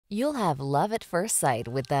You'll have love at first sight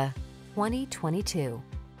with the 2022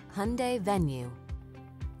 Hyundai Venue.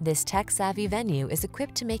 This tech-savvy Venue is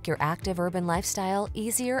equipped to make your active urban lifestyle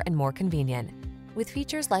easier and more convenient. With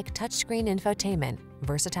features like touchscreen infotainment,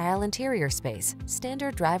 versatile interior space,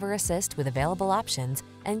 standard driver assist with available options,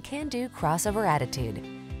 and can-do crossover attitude,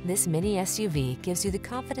 this mini SUV gives you the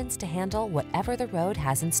confidence to handle whatever the road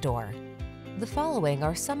has in store. The following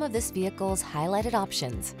are some of this vehicle's highlighted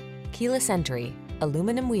options: keyless entry,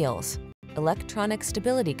 aluminum wheels, electronic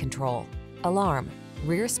stability control, alarm,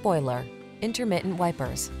 rear spoiler, intermittent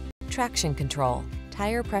wipers, traction control,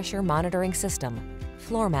 tire pressure monitoring system,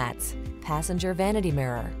 floor mats, passenger vanity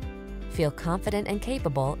mirror. Feel confident and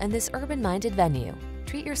capable in this urban-minded Venue.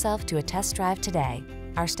 Treat yourself to a test drive today.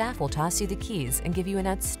 Our staff will toss you the keys and give you an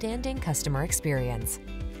outstanding customer experience.